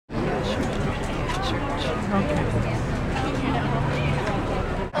Who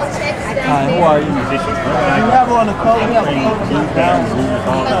are you? Musicians. You have on the coat. We have a coat down.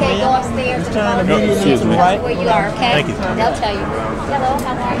 Okay, go upstairs to the Excuse me. where you are, okay? Thank you. They'll tell you. Hello,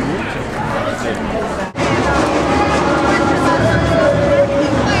 how are you?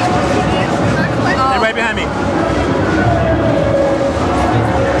 They're right behind me.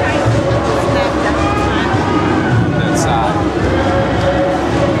 That side.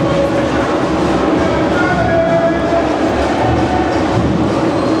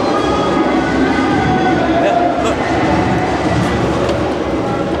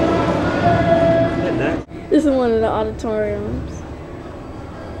 This is one of the auditoriums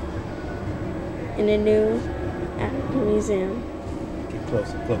in the new African Museum. Get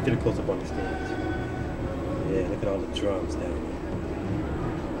closer, get it close up on the stage. Yeah, look at all the drums down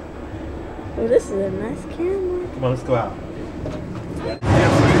there. Oh, this is a nice camera. Come on, let's go out. Yeah,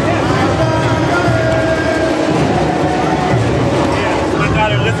 my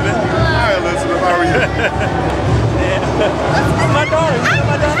daughter Elizabeth. Hi Elizabeth, how are you? That's my daughter. That's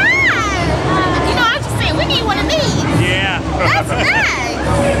my daughter. You know, I was just saying, we need one of these. Yeah. That's nice.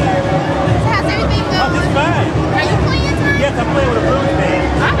 So how's everything going? Oh, it's fine. Are you playing tonight? Yes, I'm playing with a blues band.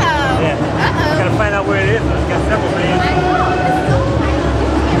 Uh-oh. Yeah. Uh-oh. Gotta find out where it is. I've got several bands.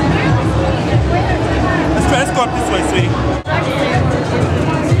 Let's go up this way, sweetie.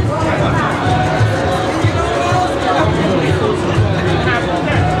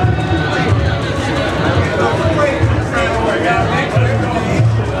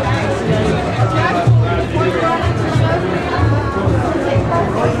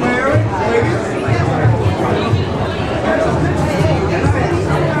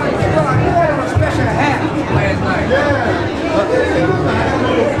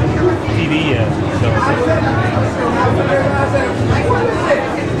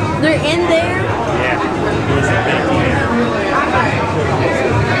 They're in there? Yeah.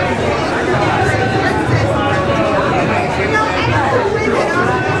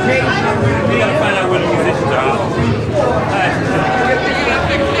 We gotta find out where the musicians are. Hi.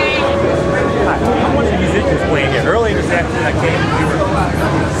 I'm one of the musicians playing here. Earlier this afternoon I came and we were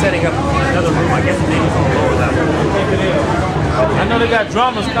setting up another room. I guess the name is on the lower level. I know they got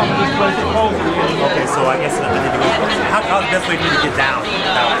drummers coming this place supposedly. Okay, so I guess I need to go. How's the best way for me to get down? The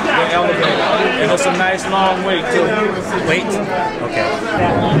elevator. And it's a nice long wait too. Wait? Okay.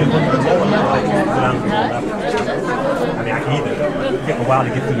 I mean, I can either take a while to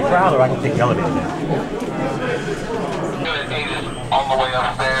get through the crowd or I can take the elevator down. On the way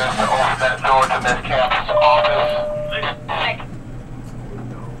upstairs, open that door to Miss Camp's office.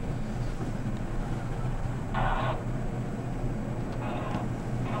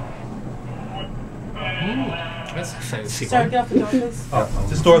 That's fancy. Sir, get off the door, please. Oh,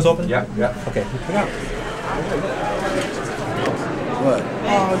 this door's open? Yeah, yeah. Okay, come out. What?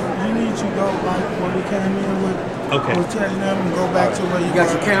 You need to go like when we came in with. Okay. We're telling them and go back to where you Got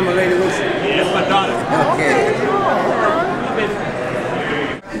your camera lady with you? Yeah, that's my daughter. Okay.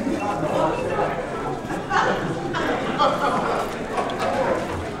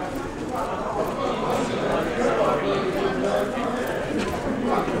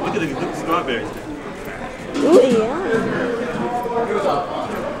 Look at the strawberries. Ooh, yeah.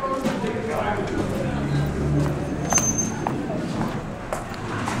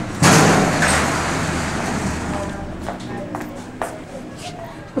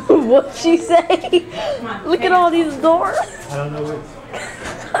 What'd she say? Look at all these doors. I don't know which.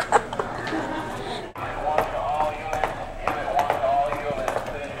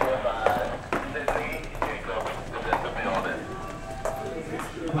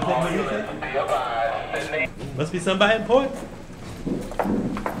 Must be somebody important.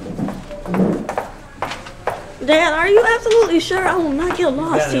 Dad, are you absolutely sure I will not get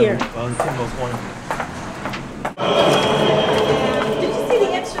lost here? On Timbo's corner. Did you see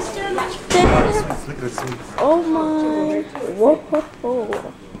the extra stairlift? Dad? Look at the sweets. Oh my. Whoa.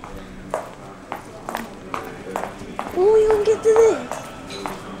 When we gonna get to this?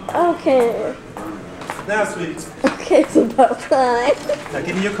 Okay. Now, sweeties. Okay, it's about time. Now,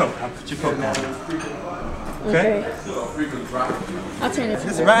 give me your coat. I'll put your coat down. Okay? I'll turn it.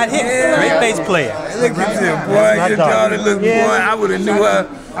 This is right here. Great bass player. Look at you, boy. Your daughter look, boy. I would have knew her.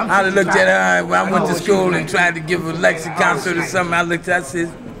 I'd have looked at her when I went to school and tried to give a lecture concert or something. I looked at her, I said,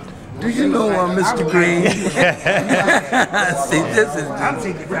 do you know Mr. Greene? See, this is just,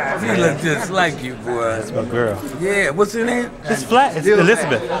 you look just like you, boy. That's my girl. Yeah, what's her name? It's Flash. It's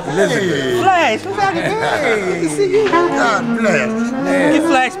Elizabeth. Elizabeth. Flash, what's happening? Hey, see you. God bless. Get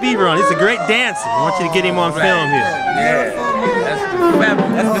Flash Beaver on. He's a great dancer. I want you to get him on film here. Yeah.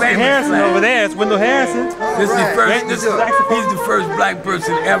 That's Mr. Harrison over there. It's Wendell Harrison. He's the first black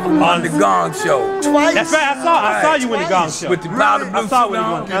person ever on the Gong Show. Twice. That's right. I saw you in the Gong Show. With the powder blue I saw suit you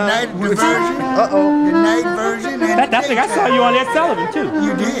on. The night version. The night version. And I think I saw you on Ed Sullivan too.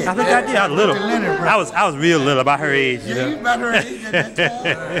 You did. I think I did. I was little. I was real little, about her age. You Yeah, know? you about her age at that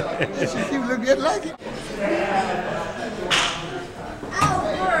time. She looked just like it.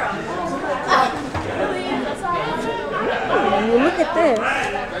 Well, look at this. I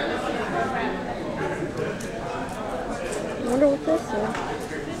wonder what this is.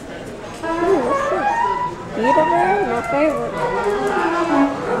 What's this? Videographer? My favorite.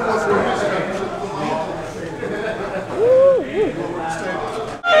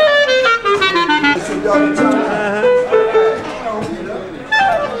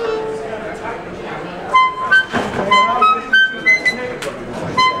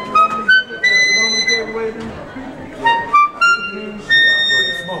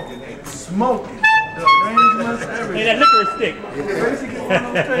 Smoking. Hey, that licorice stick.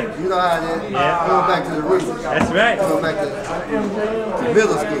 You know how it is. Yeah. Going back to the roots. That's right. Going back to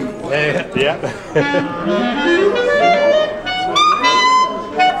middle school. Yeah.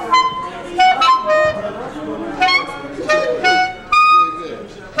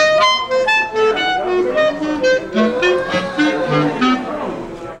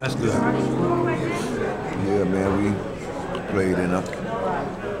 That's good. Yeah, man, we played in them.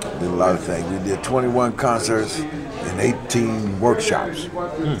 Did a lot of things. We did 21 concerts and 18 workshops.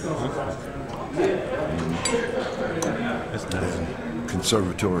 That's nice. And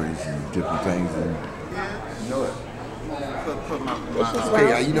conservatories and different things. And You know it.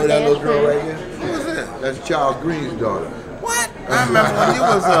 Okay, you know that little girl right here? Who is that? That's Charles Greene's daughter. What? I remember when you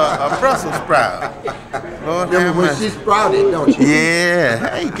was a Brussels sprout. Lord Remember when she sprouted, don't you?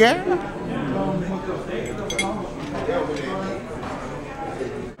 Yeah. Hey, Gary.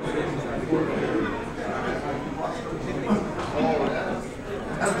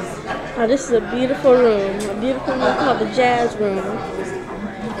 Oh, this is a beautiful room. A beautiful room called the Jazz Room.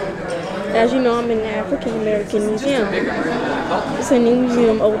 As you know, I'm in the African American Museum. It's a new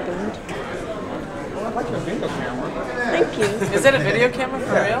museum opened. Thank you. Is it a video camera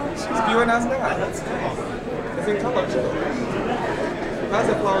for real? She's viewing us now. That's cool. It's in color too. How's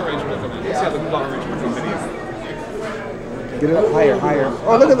the flower arrangement? Let's see how the flower arrangement is video. Get it up higher, higher.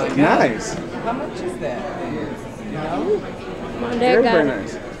 Oh, look at that. Nice. How much is that? My dad Very, got very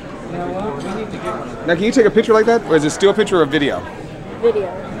nice. Now, can you take a picture like that? Or is it still a picture or a video? video.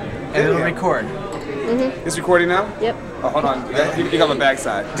 And it'll record. It's recording now? Yep. Oh, hold on. You got my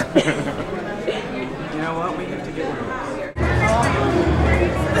backside. You know what? We have to get one.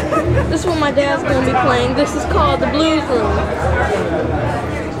 This is what my dad's going to be playing. This is called the Blues Room.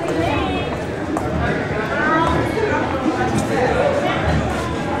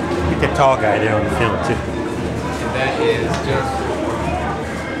 Get that tall guy there on the film too. And that is just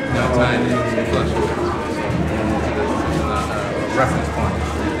no time to fluctuate. Reference point.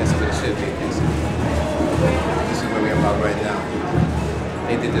 That's what it should be. This is where we are about right now.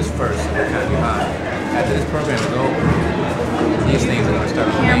 They did this first, so we're kind of behind. After this program is over, these things are going to start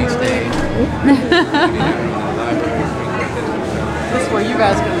on the main stage. This is where you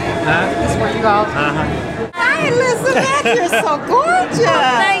guys going to be. This is where you all. Hi, Elizabeth. You're so gorgeous.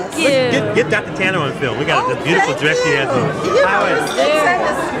 Thank you. Get Dr. Tanner on film. We got a beautiful dress she has on.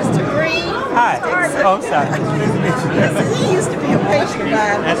 Mr. Greene. Hi. Oh, I'm sorry. He used to be a patient of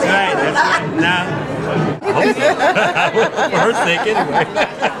mine. That's right. That's right. Now, for her sake, anyway.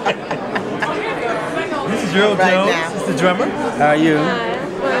 This is Earl Jones. This is the drummer. How are you?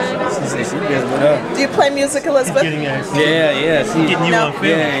 Do you play music, Elizabeth? Yeah. She's getting you on film.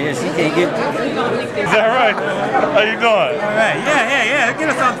 Yeah, she can't get. Is that right? How you doing? All right. Yeah. Get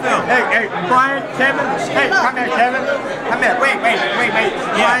us on film. Hey, Brian, Kevin. Hey, come here, Kevin. Come here. Wait.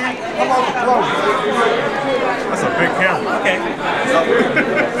 Brian, come over close. That's a big camera. Okay.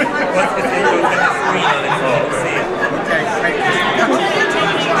 What's the thing with the screen on it? See it. Okay, great.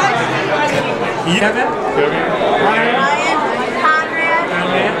 Kevin? Ryan, Conrad.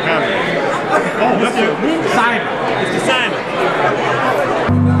 Oh, Mr. Simon. Mr. Simon.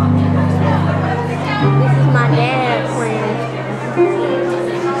 This is my dad's friend.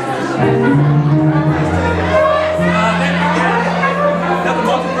 Now the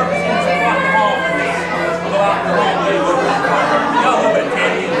multi-purpose is to walk the hall for me. Go out the hallway. Y'all know what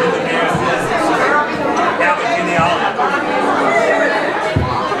Tandy and Linda Harris is. That was in the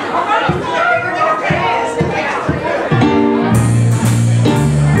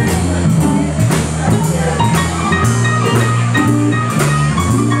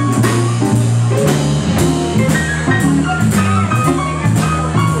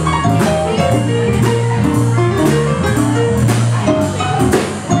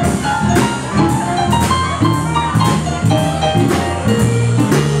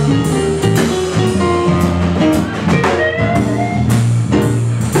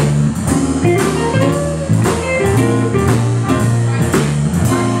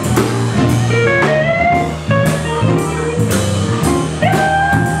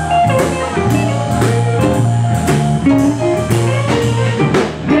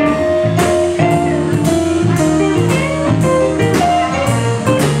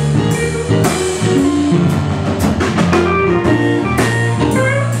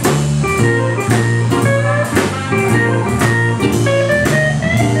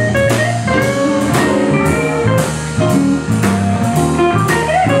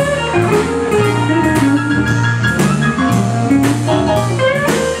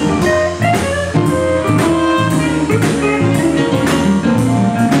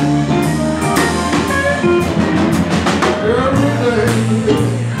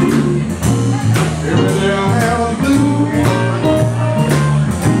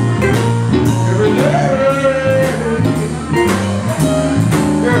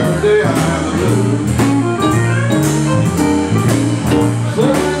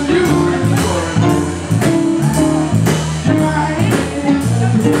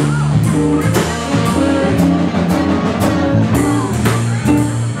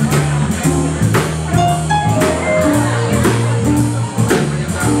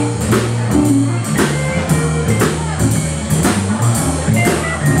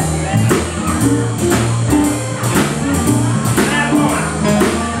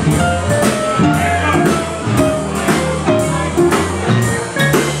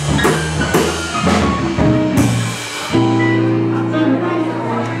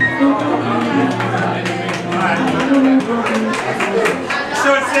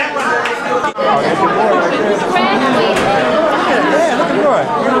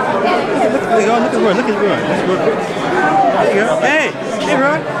Look at Roy. That's Roy. There you go. Hey,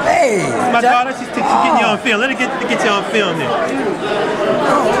 Roy. Hey. This is my daughter. She's getting you on film. Let her get you on film here.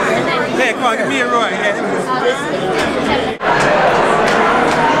 Hey, come on, give me a Roy. Yeah.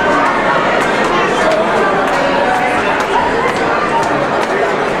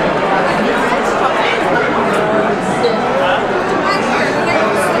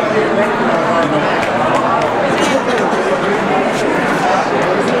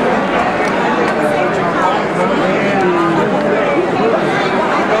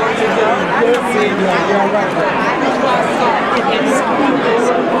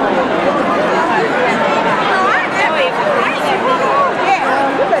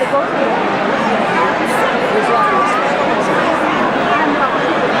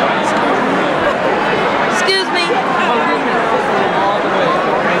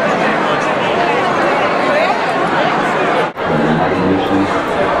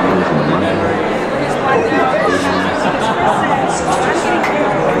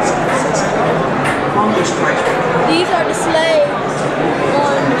 These are the slaves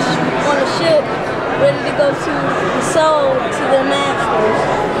on a ship ready to go to be sold to their masters.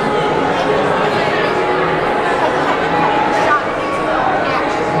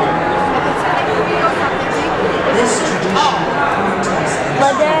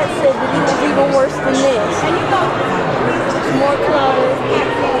 My dad said that he was even worse than this. More clutter.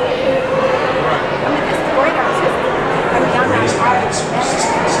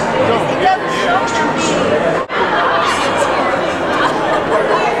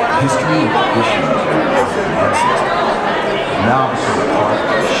 History of issues and ancestors now become part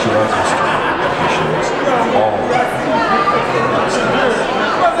of shared history issues all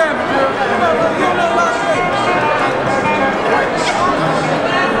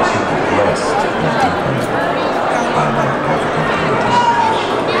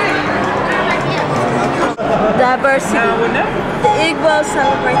Diversity. The Igbo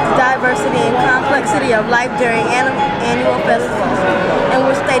celebrate the diversity and complexity of life during annual festivals, in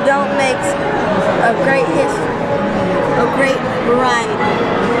which they don't make a great history, a great variety.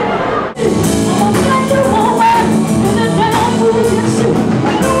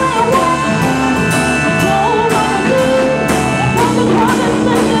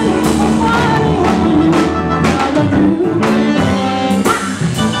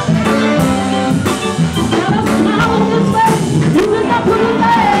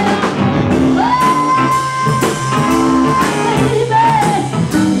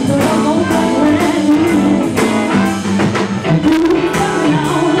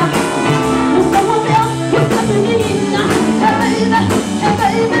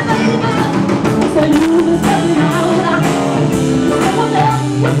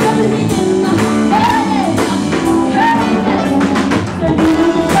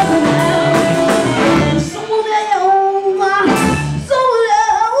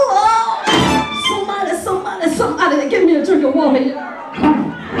 Somebody, give me a drink of water.